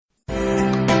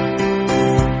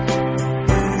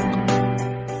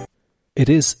It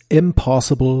is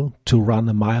impossible to run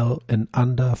a mile in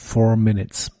under 4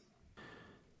 minutes.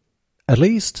 At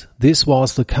least this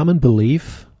was the common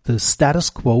belief, the status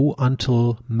quo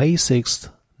until May 6,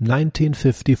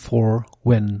 1954,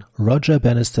 when Roger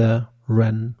Bannister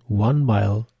ran 1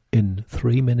 mile in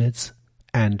 3 minutes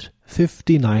and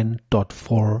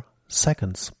 59.4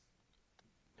 seconds.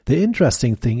 The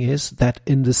interesting thing is that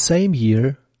in the same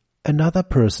year, another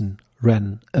person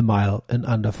ran a mile in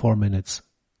under 4 minutes.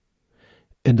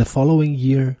 In the following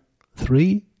year,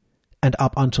 3, and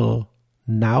up until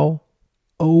now,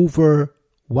 over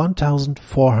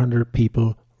 1,400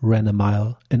 people ran a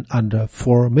mile in under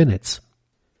 4 minutes.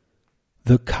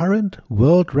 The current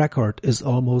world record is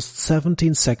almost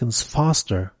 17 seconds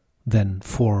faster than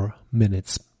 4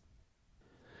 minutes.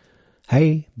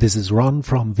 Hey, this is Ron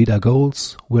from Vida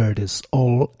Goals, where it is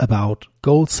all about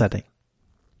goal setting.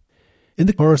 In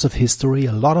the course of history,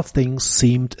 a lot of things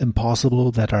seemed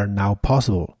impossible that are now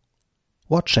possible.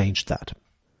 What changed that?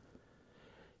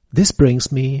 This brings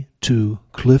me to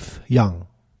Cliff Young.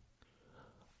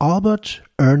 Albert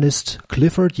Ernest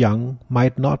Clifford Young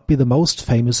might not be the most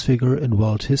famous figure in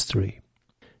world history.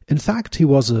 In fact, he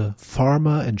was a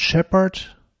farmer and shepherd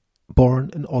born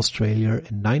in Australia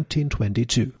in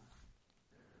 1922.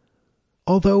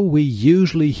 Although we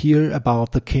usually hear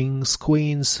about the kings,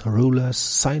 queens, rulers,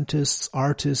 scientists,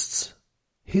 artists,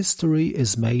 history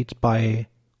is made by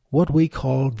what we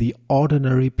call the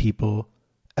ordinary people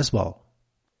as well.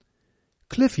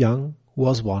 Cliff Young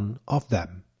was one of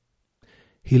them.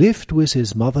 He lived with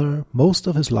his mother most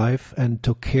of his life and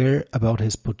took care about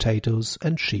his potatoes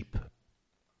and sheep.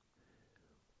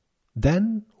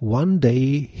 Then one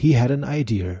day he had an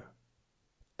idea,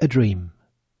 a dream.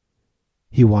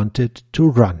 He wanted to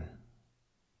run.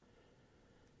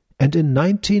 And in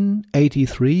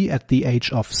 1983, at the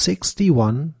age of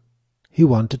 61, he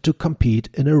wanted to compete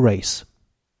in a race.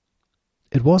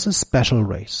 It was a special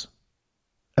race,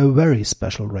 a very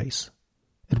special race.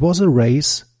 It was a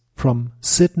race from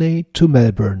Sydney to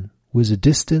Melbourne with a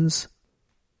distance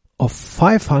of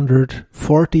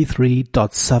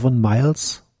 543.7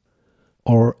 miles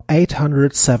or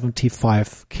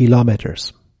 875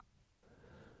 kilometers.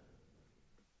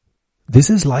 This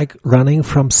is like running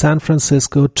from San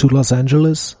Francisco to Los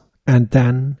Angeles and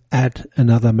then add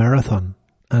another marathon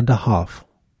and a half.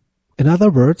 In other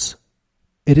words,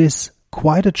 it is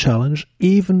quite a challenge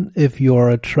even if you are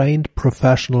a trained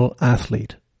professional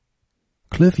athlete.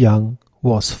 Cliff Young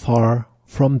was far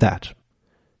from that.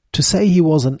 To say he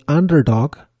was an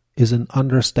underdog is an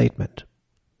understatement.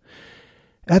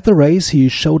 At the race he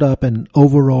showed up in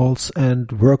overalls and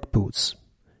work boots.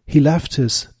 He left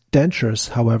his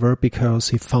dentures, however, because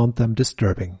he found them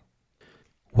disturbing.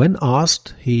 When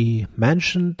asked, he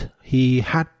mentioned he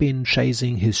had been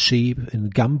chasing his sheep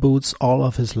in gumboots all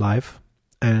of his life,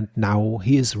 and now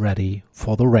he is ready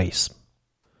for the race.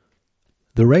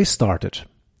 The race started.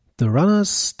 The runners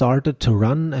started to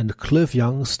run and Cliff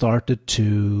Young started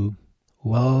to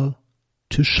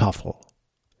shuffle.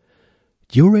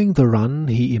 During the run,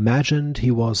 he imagined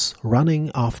he was running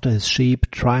after his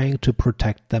sheep, trying to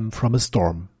protect them from a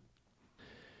storm.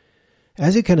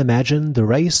 As you can imagine, the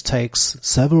race takes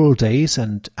several days,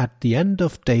 and at the end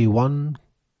of day 1,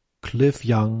 Cliff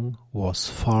Young was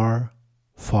far,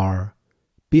 far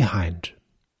behind.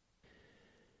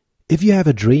 If you have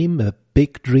a dream, a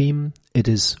big dream, it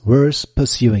is worth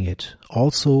pursuing it.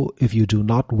 Also, if you do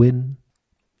not win.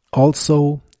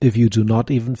 Also, if you do not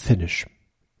even finish.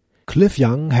 Cliff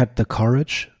Young had the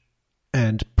courage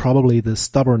and probably the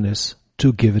stubbornness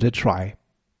to give it a try.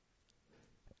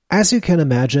 As you can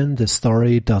imagine, the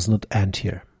story does not end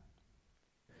here.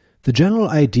 The general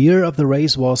idea of the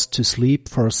race was to sleep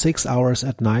for 6 hours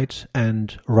at night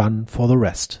and run for the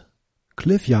rest.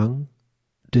 Cliff Young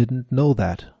didn't know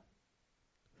that.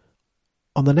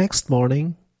 On the next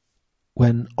morning,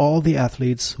 when all the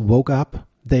athletes woke up,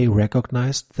 they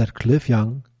recognized that Cliff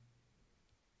Young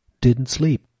didn't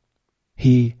sleep.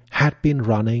 He had been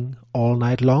running all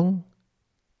night long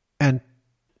and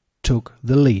took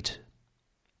the lead.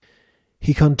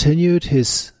 He continued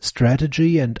his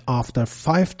strategy, and after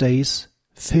 5 days,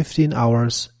 15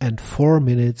 hours and 4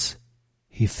 minutes,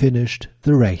 he finished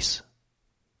the race.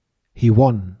 He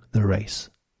won the race.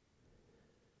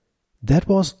 That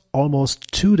was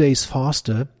almost 2 days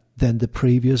faster than the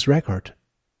previous record.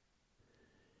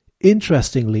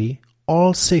 Interestingly,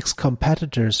 all 6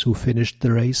 competitors who finished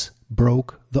the race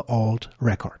broke the old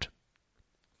record.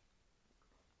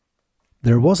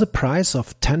 There was a prize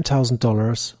of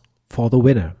 $10,000 for the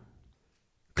winner.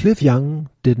 Cliff Young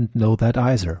didn't know that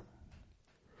either.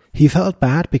 He felt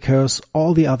bad because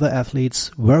all the other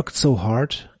athletes worked so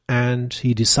hard and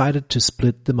he decided to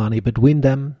split the money between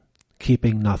them,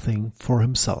 keeping nothing for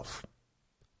himself.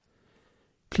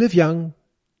 Cliff Young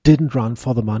didn't run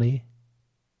for the money.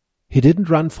 He didn't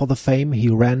run for the fame. He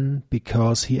ran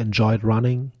because he enjoyed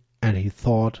running and he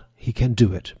thought he can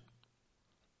do it.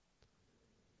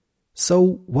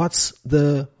 So what's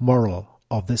the moral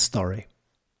of this story?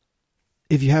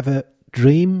 If you have a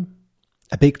dream,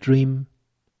 a big dream,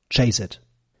 chase it.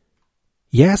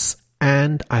 Yes,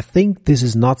 and I think this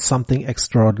is not something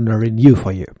extraordinary new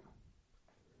for you.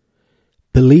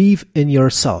 Believe in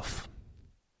yourself.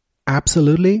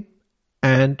 Absolutely,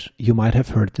 and you might have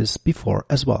heard this before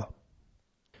as well.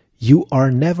 You are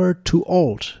never too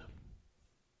old.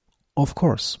 Of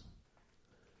course.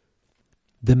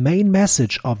 The main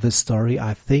message of this story,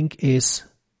 I think, is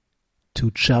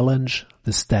to challenge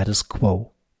the status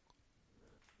quo.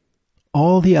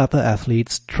 All the other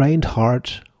athletes trained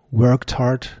hard, worked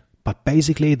hard, but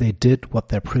basically they did what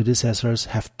their predecessors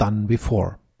have done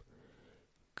before.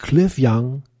 Cliff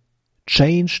Young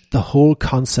changed the whole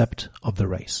concept of the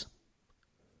race.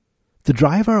 The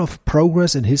driver of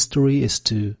progress in history is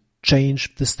to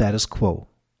change the status quo.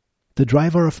 The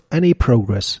driver of any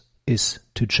progress is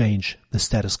to change the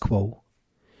status quo.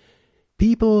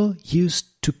 People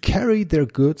used to carry their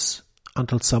goods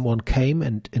until someone came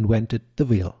and invented the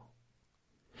wheel.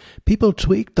 People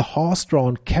tweaked the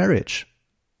horse-drawn carriage,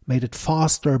 made it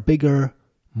faster, bigger,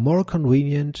 more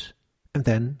convenient, and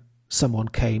then someone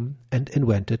came and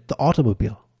invented the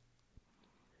automobile.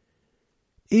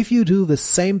 If you do the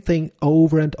same thing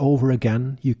over and over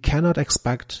again, you cannot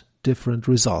expect different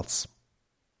results.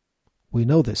 We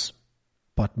know this,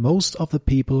 but most of the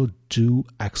people do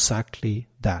exactly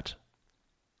that.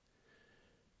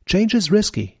 Change is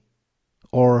risky,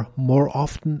 or more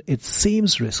often it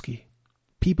seems risky.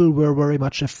 People were very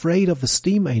much afraid of the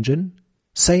steam engine,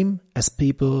 same as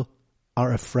people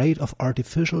are afraid of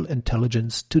artificial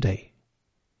intelligence today.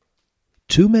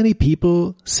 Too many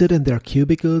people sit in their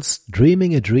cubicles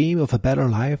dreaming a dream of a better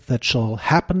life that shall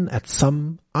happen at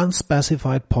some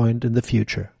unspecified point in the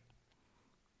future.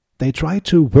 They try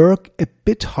to work a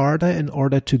bit harder in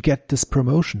order to get this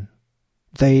promotion.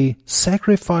 They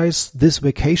sacrifice this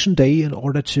vacation day in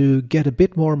order to get a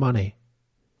bit more money.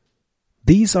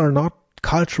 These are not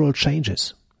cultural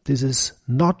changes. This is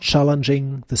not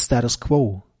challenging the status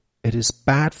quo. It is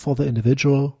bad for the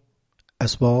individual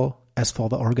as well as for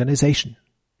the organization.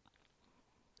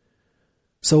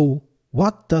 So,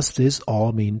 what does this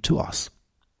all mean to us?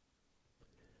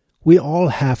 We all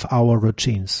have our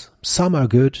routines. Some are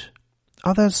good,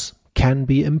 others can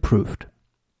be improved.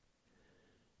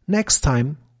 Next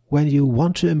time, when you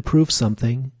want to improve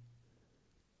something,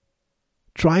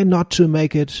 try not to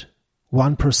make it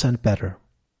 1% better.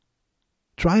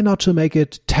 Try not to make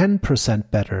it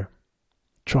 10% better.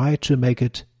 Try to make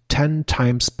it 10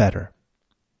 times better.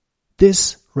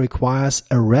 This requires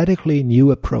a radically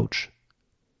new approach.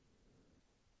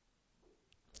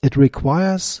 It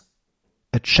requires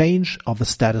a change of the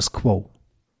status quo.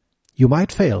 You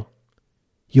might fail.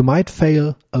 You might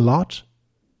fail a lot.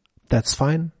 That's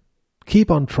fine. Keep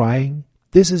on trying.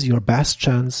 This is your best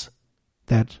chance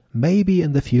that maybe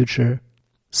in the future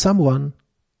someone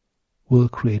will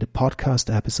create a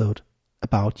podcast episode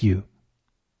about you.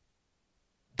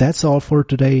 That's all for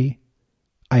today.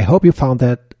 I hope you found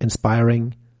that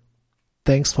inspiring.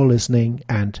 Thanks for listening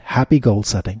and happy goal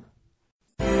setting.